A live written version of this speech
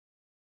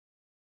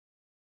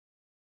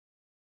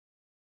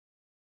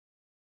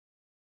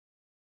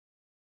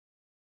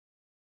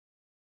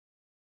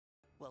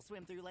We'll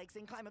swim through lakes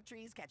and climb up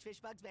trees, catch fish,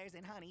 bugs, bears,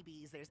 and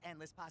honeybees. There's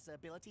endless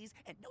possibilities.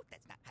 And note,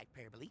 that's not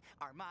hyperbole.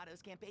 Our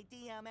motto's Camp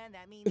ATM, and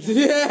that means... We've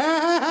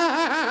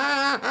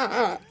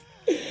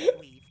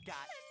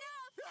got...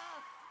 Enough!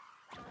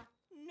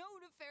 No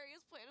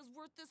nefarious plan is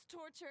worth this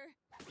torture.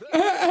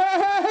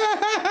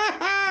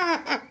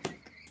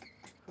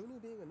 Who knew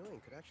being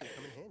annoying could actually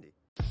come in handy?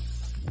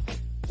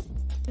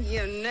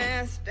 You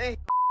nasty.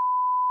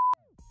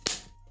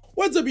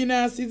 What's up, you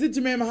nasties? It's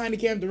your man behind the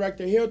cam,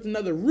 director, here with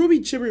another RWBY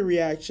CHIBI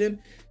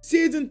reaction,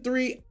 season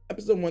 3,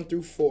 episode 1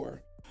 through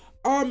 4.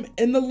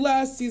 In the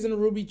last season of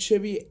RWBY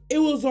CHIBI, it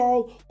was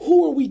all,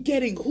 who are we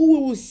getting? Who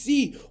will we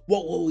see?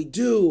 What will we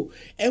do?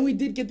 And we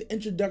did get the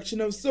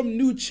introduction of some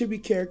new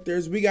Chibi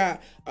characters. We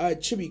got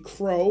Chibi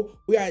Crow,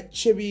 we got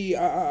Chibi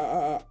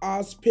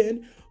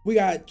Ozpin, we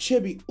got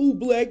Chibi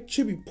Oobleck,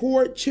 Chibi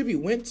Port, Chibi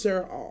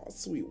Winter. Oh,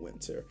 sweet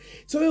Winter.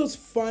 So it was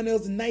fun. It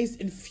was a nice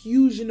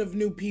infusion of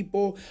new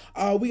people.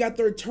 We got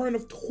the return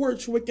of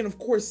Torchwick and, of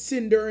course,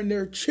 Cinder and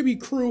their Chibi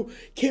crew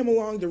came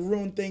along to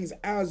ruin things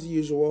as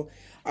usual.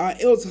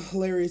 It was a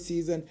hilarious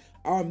season.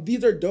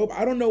 These are dope.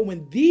 I don't know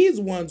when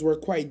these ones were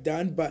quite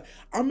done, but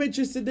I'm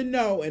interested to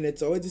know, and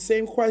it's always the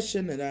same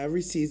question in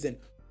every season.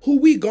 Who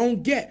we gonna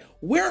get?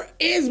 Where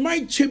is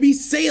my Chibi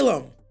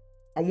Salem?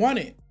 I want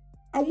it.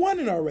 I want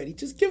it already.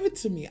 Just give it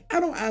to me.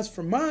 I don't ask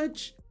for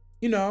much,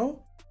 you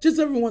know. Just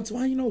every once in a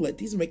while, you know, let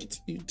these make it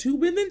to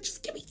YouTube and then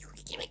just give me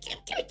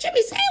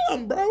Chibi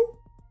Salem, bro.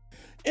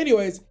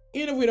 Anyways,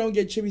 even if we don't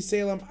get Chibi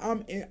Salem,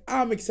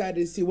 I'm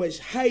excited to see what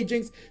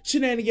hijinks,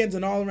 shenanigans,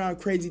 and all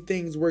around crazy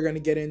things we're gonna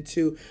get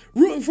into.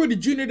 Rooting for the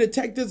junior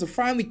detectives to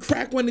finally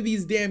crack one of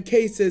these damn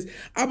cases.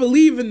 I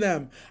believe in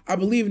them. I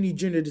believe in you,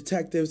 junior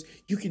detectives.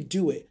 You can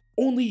do it.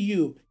 Only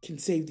you can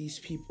save these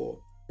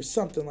people, or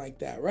something like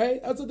that,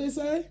 right? That's what they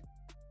say.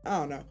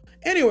 I don't know.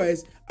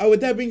 Anyways, with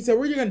that being said,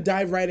 we're gonna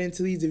dive right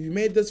into these. If you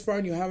made this far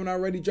and you haven't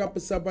already, drop a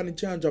sub on the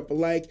channel, drop a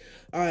like,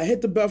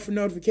 hit the bell for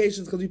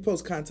notifications because we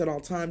post content all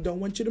the time. Don't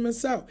want you to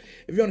miss out.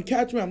 If you want to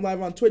catch me, I'm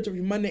live on Twitch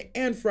every Monday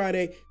and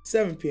Friday,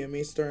 7 p.m.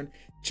 Eastern.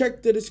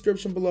 Check the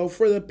description below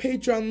for the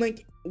Patreon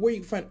link where you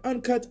can find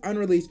uncut,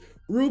 unreleased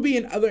RWBY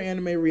and other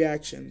anime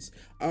reactions.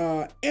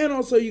 And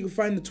also you can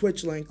find the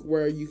Twitch link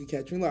where you can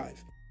catch me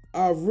live.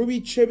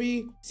 RWBY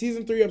CHIBI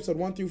Season 3, Episode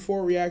 1 through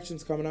 4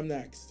 reactions coming up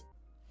next.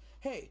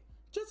 Hey,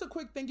 just a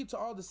quick thank you to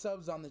all the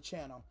subs on the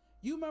channel.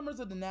 You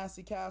members of the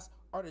Nasty Cast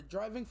are the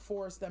driving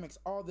force that makes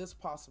all this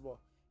possible.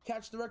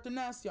 Catch Director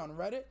Nasty on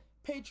Reddit,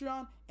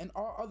 Patreon, and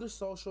all other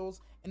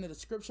socials in the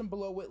description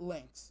below with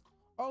links.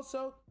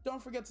 Also,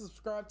 don't forget to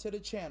subscribe to the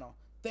channel.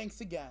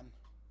 Thanks again.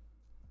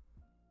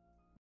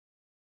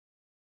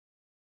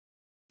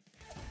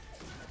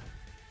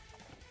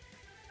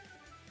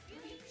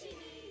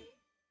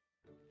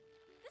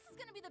 This is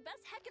gonna be the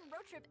best heckin'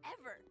 road trip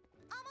ever.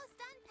 Almost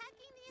done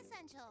packing the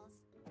essentials.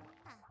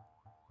 Huh.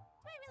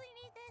 Do I really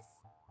need this?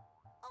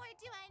 Or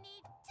do I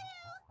need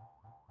two?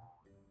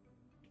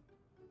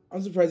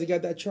 I'm surprised he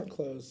got that trunk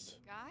closed.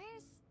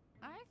 Guys,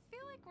 I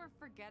feel like we're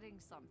forgetting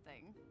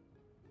something.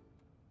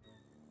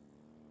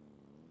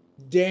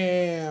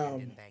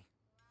 Damn.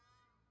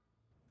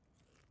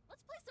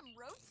 Let's play some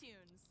road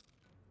tunes.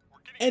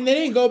 And they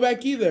didn't go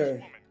back either.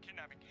 Woman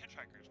kidnapping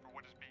hitchhikers for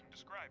what is being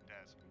described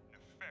as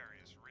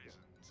nefarious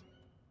reasons.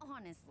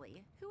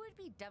 Honestly, who would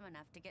be dumb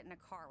enough to get in a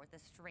car with a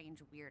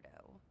strange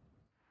weirdo?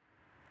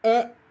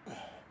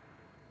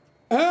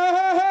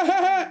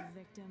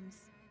 Victims.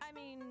 I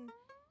mean,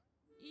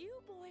 you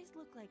boys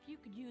look like you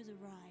could use a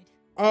ride.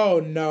 Oh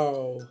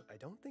no. I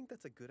don't think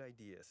that's a good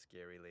idea,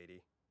 scary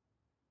lady.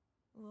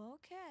 Well,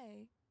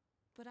 okay,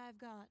 but I've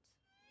got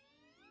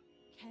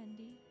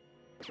candy.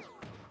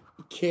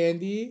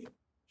 Candy?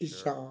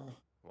 Sure.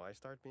 Why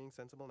start being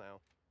sensible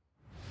now?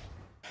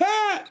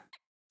 Ha!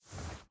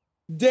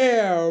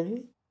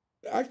 Damn.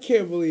 I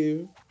can't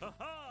believe.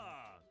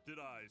 Ha-ha! Did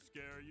I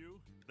scare you?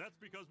 That's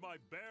because my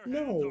bare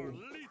No. hands are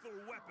lethal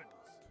weapons.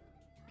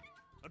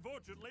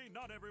 Unfortunately,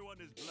 not everyone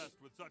is blessed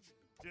with such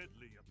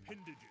deadly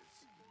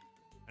appendages.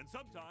 And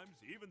sometimes,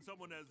 even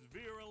someone as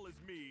virile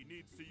as me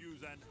needs to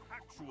use an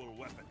actual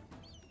weapon.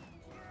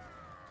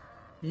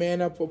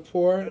 Man up a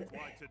port. That's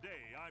why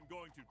today I'm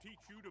going to teach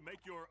you to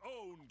make your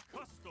own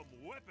custom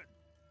weapon.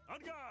 On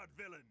guard,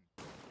 villain!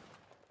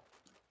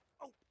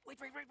 Oh, wait.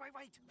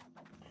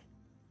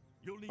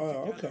 You'll need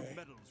Oh, to gather okay.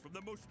 metals from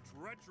the most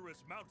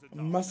treacherous mountains.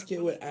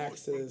 Musket with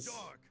axes.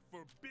 Dark,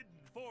 forbidden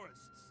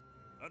forests.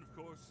 And of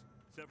course,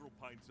 several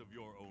pints of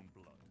your own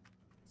blood.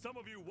 Some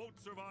of you won't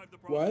survive the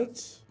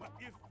process. What?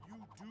 But if you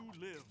do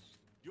live,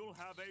 you'll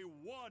have a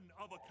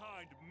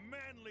one-of-a-kind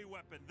manly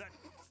weapon that...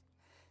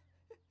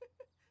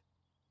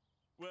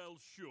 Well,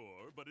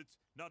 sure, but it's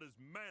not as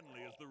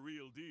manly as the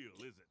real deal,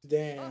 is it?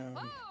 Damn.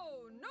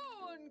 Oh,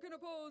 no one can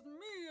oppose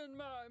me and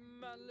my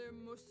manly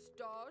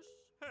mustache.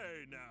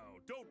 Hey now,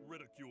 don't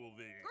ridicule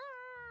the...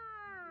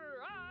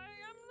 Grrr, I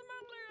am the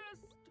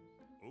manliest.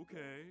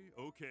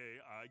 Okay,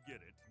 I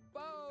get it.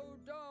 Bow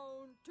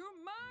down to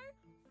my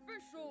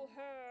facial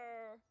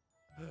hair.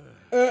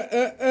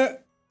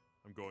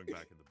 I'm going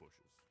back in the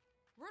bushes.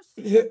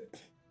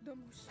 Respect the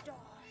mustache.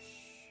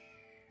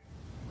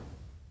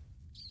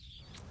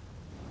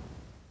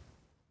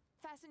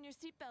 Fasten your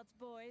seatbelts,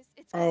 boys.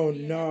 It's Oh, gonna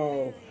be a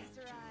no. nefarious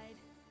ride.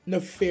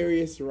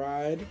 Nefarious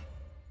ride.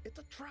 It's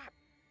a trap.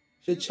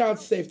 The child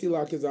safety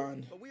lock is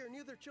on. But we are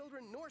neither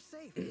children nor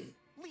safe.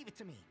 Leave it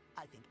to me.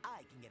 I think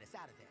I can get us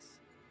out of this.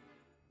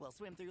 We'll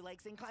swim through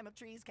lakes and climb up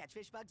trees, catch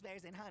fish, bugs,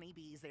 bears, and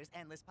honeybees. There's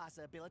endless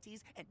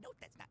possibilities. And note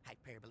that's not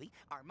hyperbole.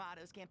 Our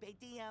mottos can't pay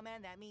DM,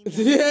 and that means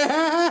we've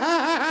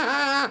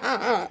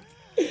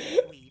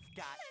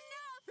got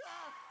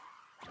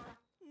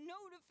No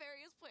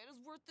nefarious plan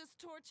is worth this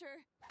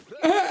torture.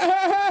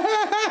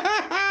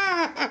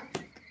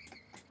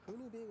 Who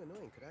knew being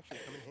annoying could actually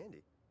come in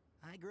handy?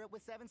 I grew up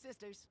with 7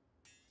 sisters.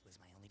 Was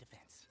my only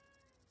defense.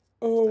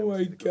 Oh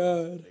my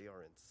god. They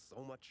are in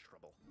so much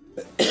trouble.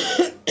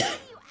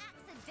 You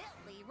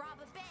accidentally rob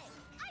a bank.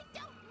 I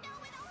don't know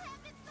it'll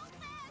happen so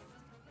fast.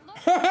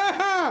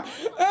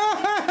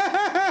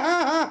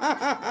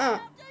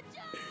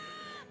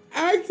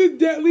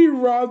 Accidentally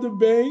robbed a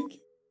bank?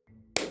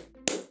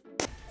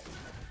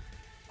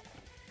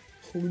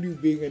 Who knew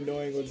being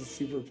annoying was a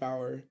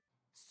superpower?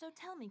 So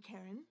tell me,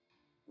 Karen,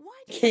 why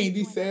do Candy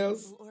you join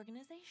sales? a little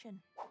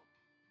organization?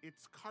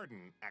 It's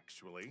CARDIN,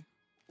 actually.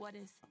 What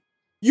is?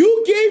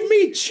 You gave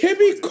me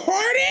Chibi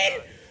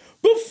CARDIN?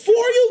 Before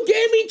you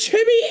gave me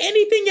Chibi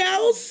anything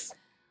else?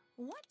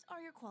 What are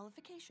your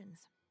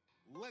qualifications?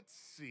 Let's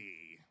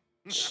see.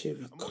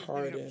 Chibi I'm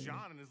always beating up CARDIN.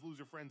 John and his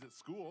loser friends at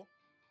school.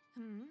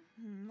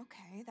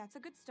 Okay, that's a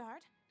good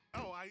start.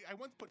 Oh, I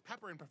once put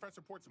pepper in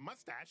Professor Port's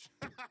mustache.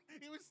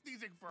 He was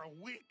sneezing for a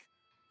week.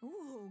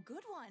 Ooh,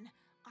 good one.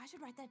 I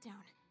should write that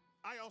down.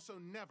 I also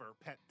never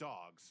pet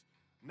dogs.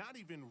 Not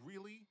even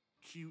really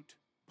cute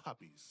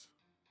puppies.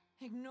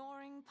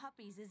 Ignoring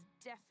puppies is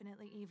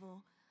definitely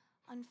evil.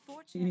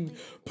 Unfortunately,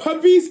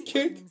 Puppies happy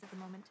kick? endings at the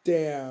moment.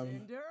 Damn.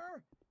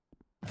 Cinder?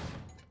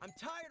 I'm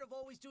tired of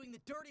always doing the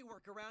dirty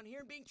work around here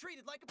and being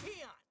treated like a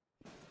peon.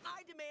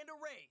 I demand a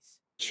raise.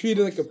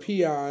 Treated like a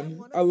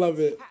peon. I love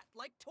it. Hat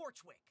like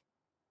Torchwick.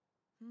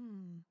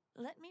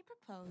 Let me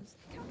propose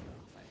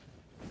counteroffer.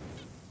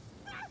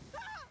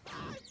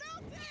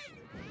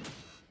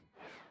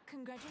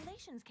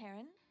 Congratulations,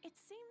 Karen. It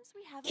seems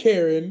we have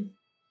Karen.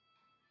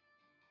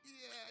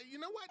 Yeah, you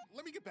know what?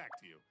 Let me get back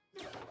to you.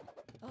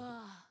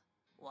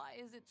 Why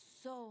is it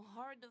so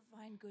hard to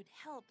find good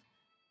help?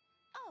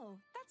 Oh,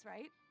 that's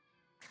right.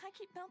 I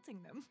keep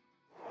melting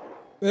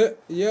them.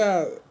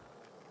 Yeah.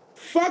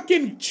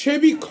 Fucking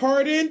Chibi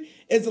CARDIN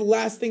is the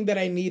last thing that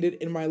I needed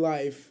in my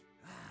life.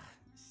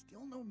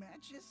 Still no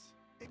matches?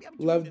 Maybe I'm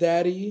Love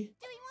Daddy.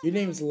 Your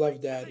name's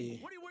Love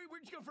Daddy.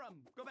 Where'd you go from?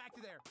 Go back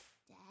to there.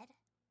 Dad,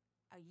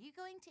 are you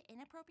going to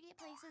inappropriate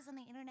places on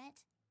the internet?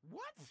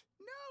 What?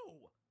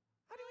 No.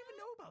 I don't even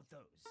know about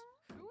those.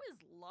 Who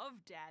is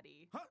Love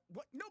Daddy? Huh?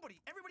 What?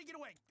 Nobody. Everybody get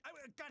away. I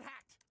got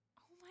hacked.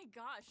 Oh my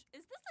gosh,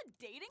 is this a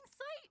dating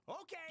site?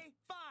 Okay,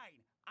 fine.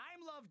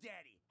 I'm Love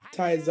Daddy.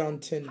 Ties on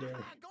Tinder.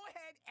 Go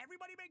ahead.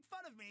 Everybody make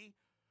fun of me.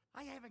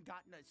 I haven't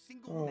gotten a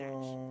single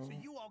match, so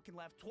you all can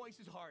laugh twice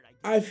as hard.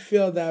 I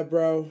feel that,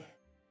 bro.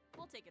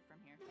 We'll take it from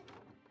here.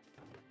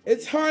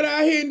 It's hard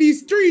out here in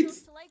these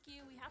streets. To like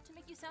you, we have to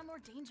make you sound more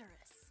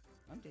dangerous.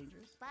 I'm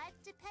dangerous. But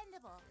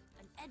dependable.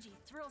 An edgy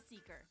thrill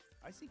seeker.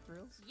 I seek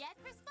thrills. Yet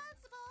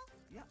responsible.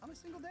 Yeah, I'm a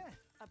single dad.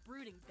 A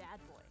brooding bad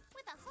boy.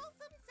 With a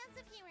wholesome sense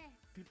of humor.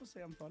 People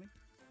say I'm funny.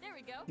 There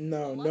we go.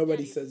 No, Love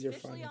nobody Daddy's says you're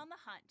officially funny. on the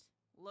hunt.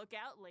 Look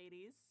out,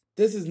 ladies.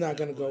 This is not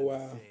gonna go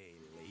well.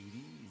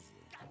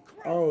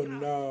 Oh Do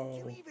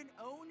no. you even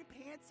own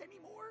pants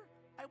anymore?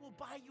 I will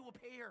buy you a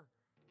pair.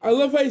 I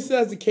love how he still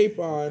has the cape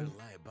on.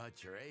 Lie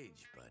about your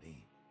age,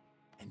 buddy.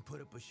 And put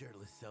up a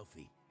shirtless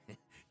selfie.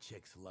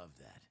 Chicks love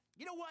that.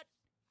 You know what?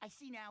 I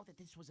see now that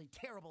this was a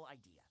terrible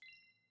idea.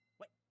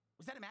 Wait,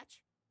 was that a match?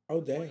 Oh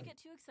Before you damn. get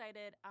too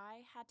excited,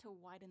 I had to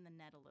widen the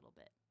net a little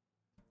bit.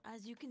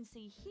 As you can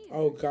see here.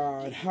 Oh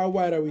god, how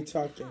wide are we it's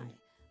talking? high,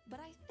 but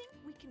I think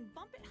we can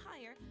bump it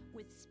higher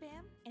with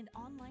spam and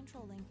online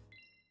trolling.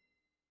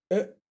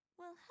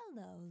 Well,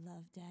 hello,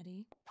 Love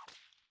Daddy.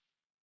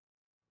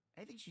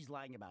 I think she's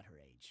lying about her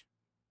age.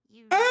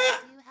 You really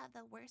do have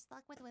the worst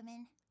luck with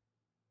women.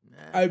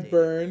 I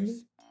burned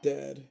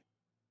dead.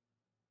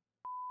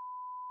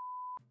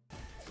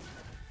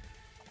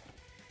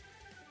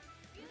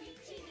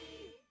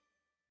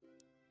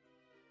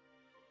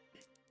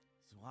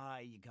 That's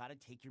why you gotta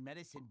take your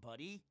medicine,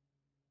 buddy.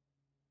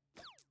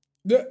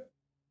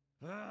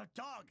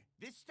 Dog,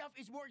 this stuff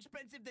is more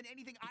expensive than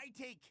anything I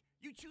take.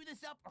 You chew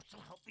this up, or so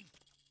help me.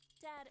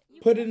 Dad, you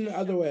Put can't it in just the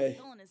other shove a way.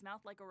 pill in his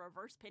mouth like a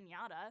reverse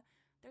pinata.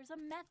 There's a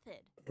method.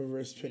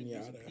 Reverse Use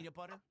pinata. peanut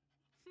butter?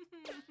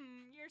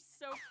 You're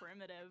so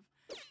primitive.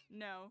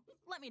 No,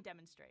 let me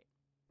demonstrate.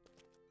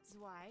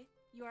 Zwei,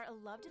 you are a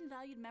loved and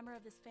valued member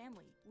of this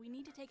family. We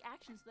need to take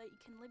action so that you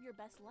can live your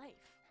best life.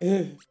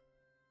 You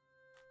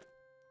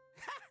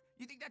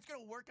think that's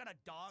gonna work on a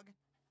dog?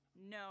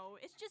 No,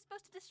 it's just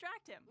supposed to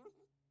distract him.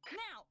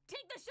 Now,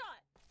 take the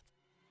shot!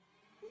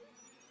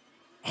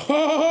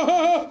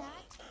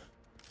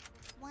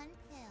 One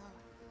pill.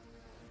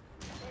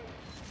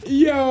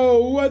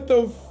 Yo, what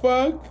the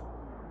fuck?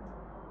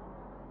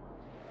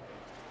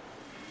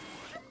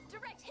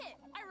 Direct hit!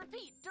 I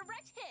repeat,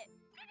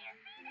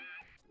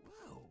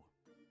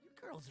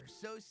 girls are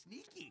so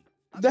sneaky.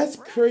 That's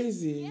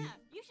crazy. Yeah,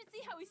 you should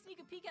see how we sneak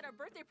a peek at our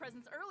birthday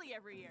presents early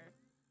every year.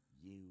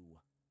 You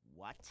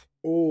what?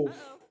 Oh.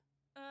 Uh-oh.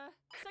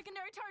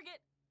 Secondary target.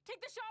 Take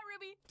the shot,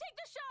 Ruby. Take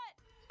the shot.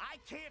 I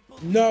can't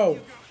believe No.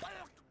 you.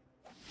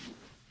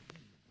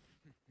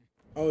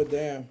 Oh,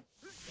 damn.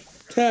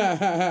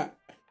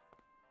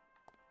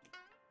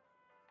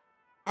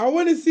 I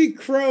want to see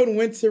Crow and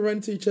Winter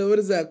run to each other. What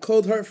is that?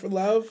 Cold Heart for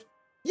Love?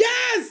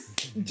 Yes!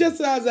 Just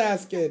what I was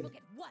asking. Look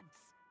at once.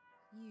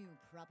 You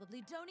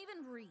probably don't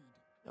even read.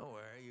 Don't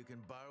worry, you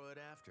can borrow it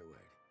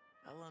afterward.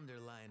 I'll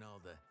underline all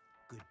the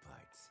good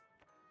parts.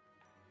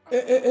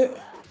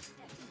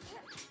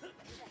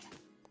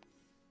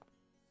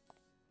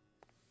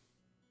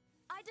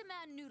 I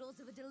demand noodles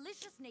of a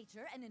delicious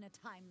nature and in a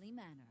timely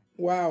manner.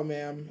 Wow,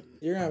 ma'am.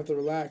 You're going to have to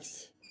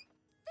relax.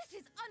 This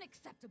is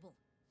unacceptable.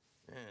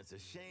 Yeah, it's a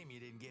shame you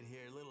didn't get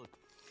here a little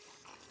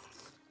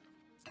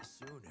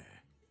sooner.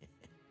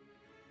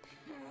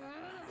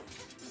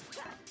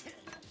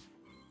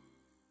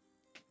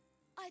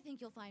 I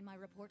think you'll find my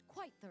report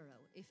quite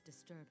thorough, if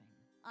disturbing.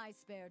 I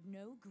spared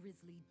no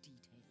grisly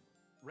detail.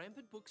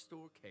 Rampant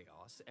bookstore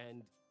chaos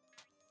and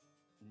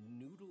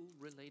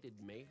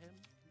noodle-related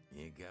mayhem?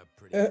 You got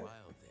pretty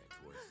wild there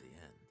towards the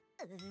end.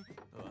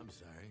 Oh, I'm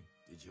sorry.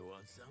 Did you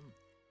want some?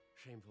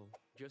 Shameful.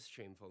 Just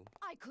shameful.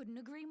 I couldn't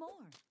agree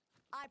more.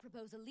 I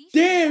propose a leash.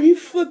 Damn, he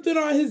flipped it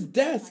on his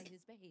desk.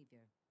 His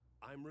behavior.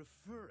 I'm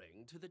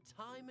referring to the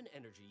time and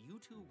energy you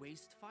two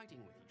waste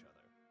fighting with each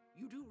other.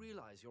 You do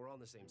realize you're on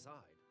the same side.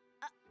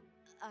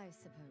 I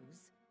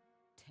suppose.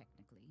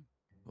 Technically.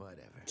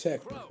 Whatever.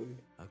 Technically.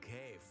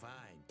 Okay,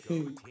 fine.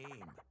 Go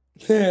team.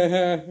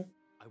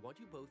 I want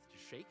you both to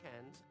shake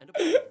hands and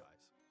apologize.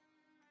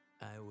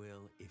 I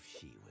will if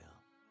she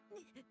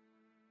will.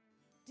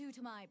 Due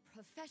to my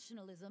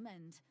professionalism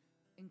and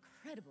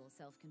incredible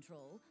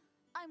self-control,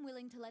 I'm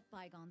willing to let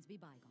bygones be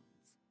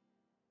bygones.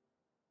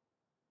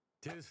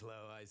 Too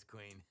slow, Ice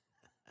Queen.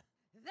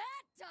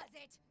 That does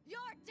it!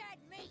 You're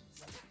dead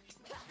meat!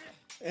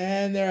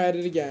 And they're at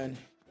it again.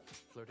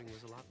 Flirting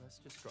was a lot less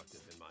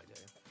destructive in my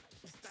day.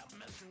 Stop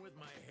messing with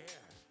my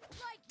hair.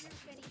 Like you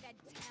can even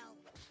tell.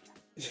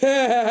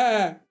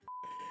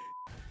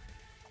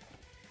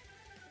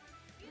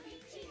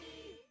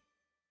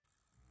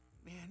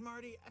 Man,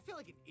 Marty, I feel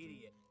like an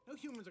idiot. No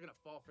humans are gonna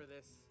fall for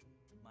this.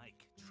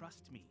 Mike,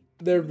 trust me.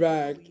 They're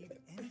back.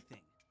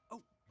 Anything.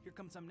 Oh, here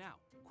comes some now.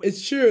 Quick.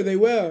 It's true, they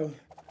will.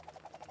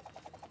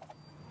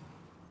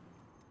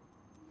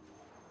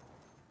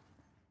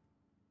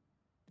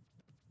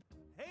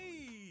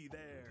 Hey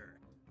there.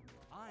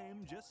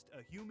 I'm just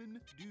a human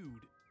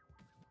dude.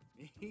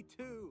 Me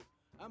too.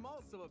 I'm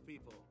also a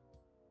people.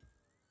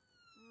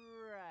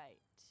 Right.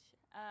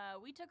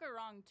 We took a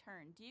wrong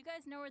turn. Do you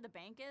guys know where the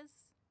bank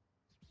is?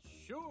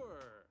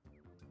 Sure.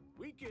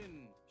 We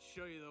can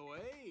show you the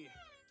way.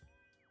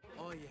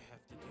 All you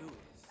have to do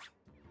is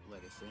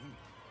let us in.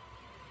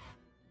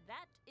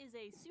 That is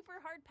a super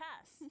hard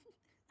pass.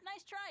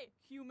 Nice try,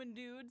 human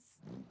dudes.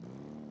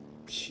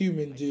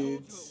 Human I told you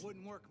dudes. it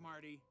wouldn't work,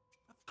 Marty.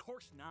 Of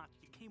course not.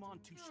 You came on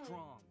too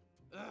strong.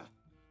 Ugh,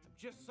 I'm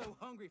just so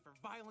hungry for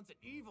violence and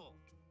evil.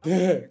 Oh,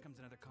 here comes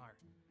another car.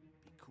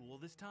 Be cool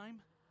this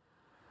time.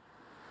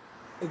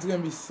 It's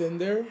gonna be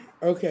Cinder.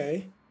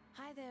 Okay.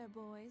 Hi there,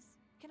 boys.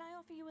 Can I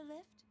offer you a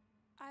lift?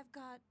 I've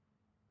got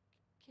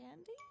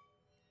candy?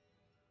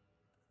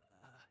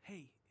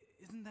 Hey,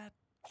 isn't that...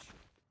 Shh,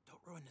 don't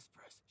ruin this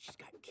for us. She's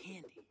got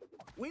candy.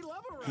 We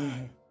love a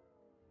ride.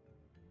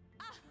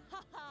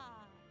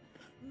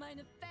 My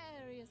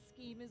nefarious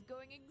scheme is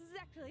going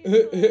exactly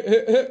as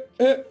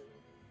planned.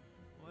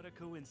 What a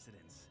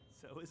coincidence.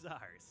 So is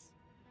ours.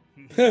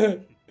 Wait a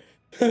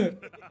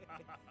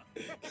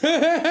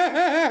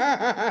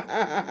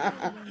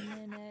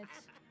minute.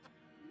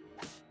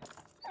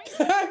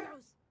 How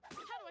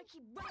do I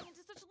keep running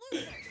into such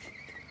losers?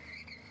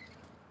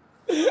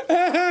 So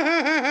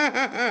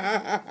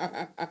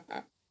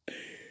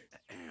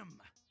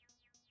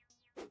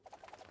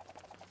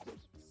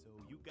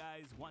you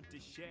guys want to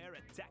share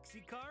a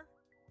taxi car?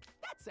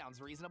 That sounds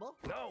reasonable.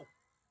 No.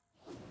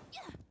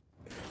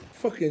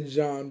 Fucking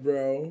John,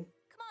 bro.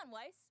 Come on,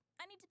 Weiss.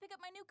 I need to pick up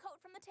my new coat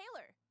from the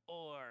tailor.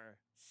 Or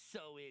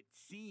so it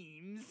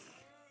seems.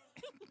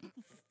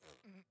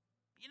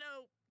 You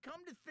know,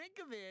 come to think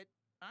of it,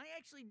 I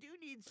actually do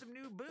need some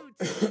new boots.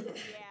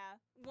 Yeah,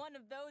 one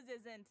of those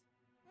isn't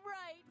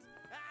right.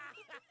 That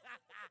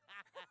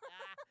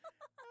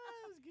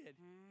was good.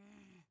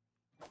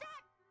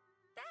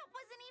 That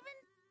wasn't even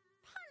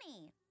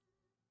punny.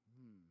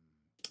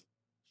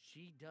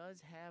 She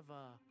does have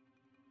a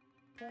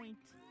point.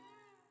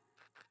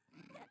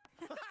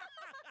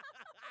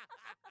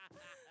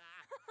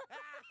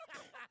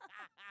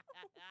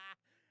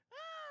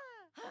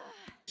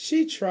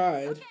 She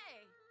tried.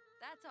 Okay,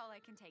 that's all I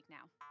can take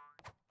now.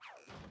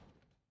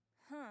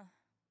 Huh.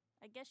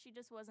 I guess she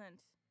just wasn't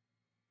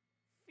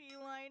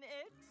feline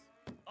it.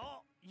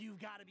 Oh, you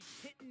gotta be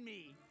kidding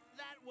me.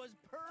 That was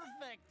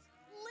perfect.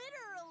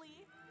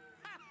 Literally.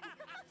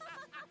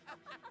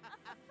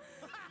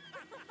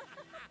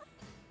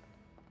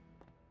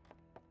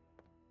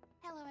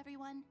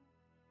 everyone.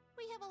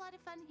 We have a lot of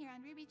fun here on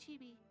RWBY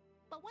CHIBI,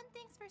 but one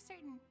thing's for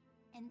certain,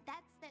 and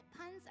that's that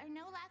puns are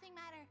no laughing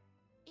matter.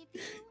 If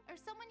you or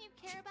someone you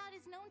care about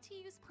is known to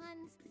use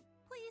puns,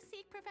 please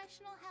seek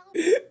professional help.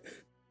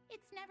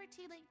 It's never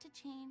too late to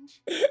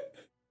change.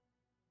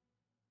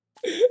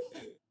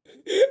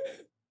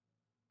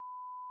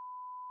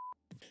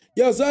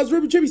 Yo, so that's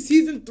RWBY CHIBI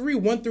Season 3,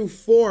 1 through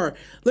 4.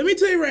 Let me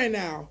tell you right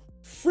now,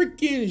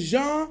 freaking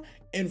Jean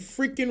and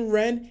freaking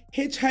Ren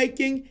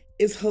hitchhiking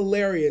is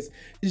hilarious.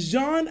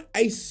 Jean,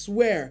 I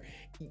swear,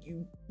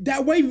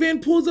 that white van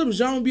pulls up,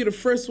 Jean will be the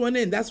first one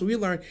in. That's what we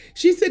learned.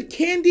 She said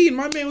candy, and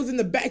my man was in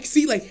the back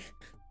seat like...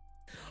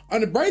 On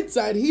the bright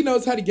side, he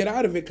knows how to get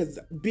out of it because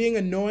being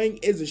annoying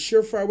is a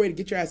surefire way to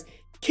get your ass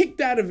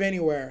kicked out of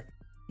anywhere.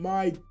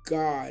 My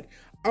God.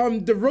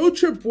 The road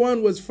trip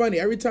one was funny.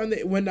 Every time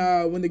when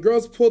the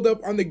girls pulled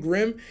up on the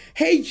Grim,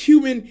 hey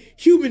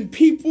human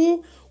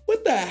people,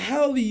 what the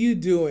hell are you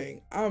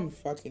doing? I'm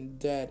fucking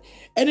dead.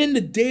 And then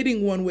the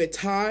dating one with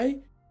Ty,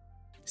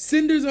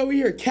 Cinder's over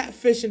here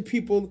catfishing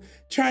people,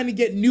 trying to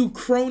get new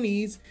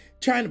cronies,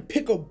 trying to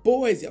pick up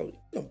boys. Yo, you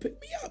gonna pick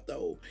me up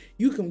though.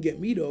 You come get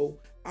me though.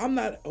 I'm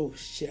not, oh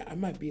shit, I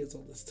might be as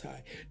old as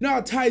Ty.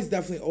 No, Ty's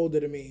definitely older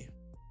than me.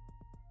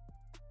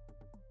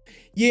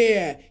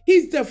 Yeah,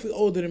 he's definitely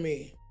older than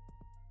me.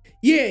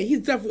 Yeah,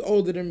 he's definitely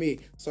older than me.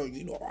 So,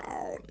 you know,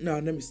 no,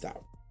 let me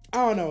stop. I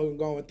don't know where I'm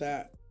going with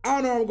that. I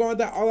don't know where I'm going with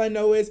that. All I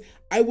know is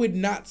I would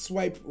not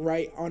swipe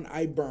right on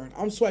I burn.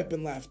 I'm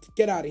swiping left.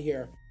 Get out of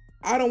here.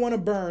 I don't want to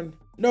burn.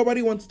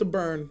 Nobody wants to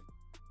burn.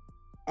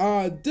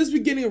 This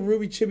beginning of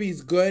RWBY CHIBI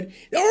is good.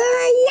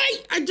 Oh,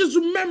 wait, I just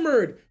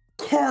remembered.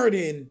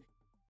 CARDIN.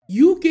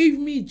 You gave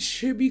me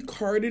Chibi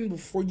CARDIN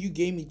before you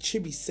gave me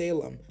Chibi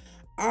Salem.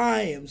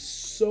 I am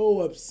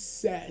so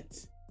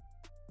upset.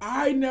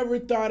 I never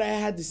thought I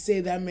had to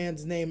say that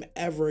man's name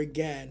ever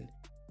again.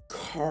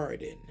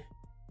 CARDIN.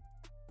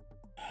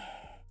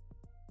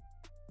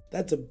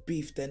 That's a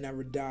beef that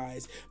never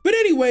dies. But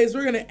anyways,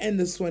 we're going to end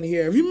this one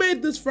here. If you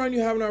made this far and you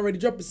haven't already,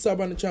 drop a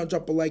sub on the channel,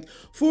 drop a like.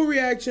 Full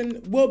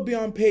reaction will be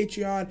on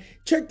Patreon.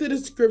 Check the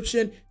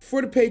description for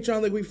the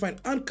Patreon link. We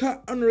find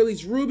uncut,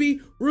 unreleased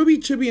RWBY, RWBY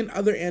CHIBI, and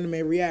other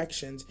anime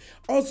reactions.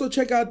 Also,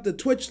 check out the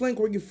Twitch link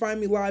where you can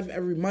find me live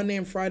every Monday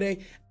and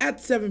Friday at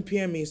 7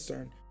 p.m.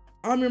 Eastern.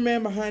 I'm your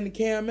man behind the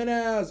cam, and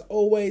as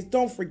always,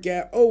 don't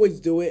forget, always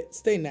do it.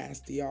 Stay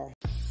nasty, y'all.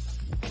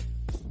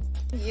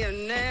 You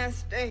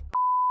nasty.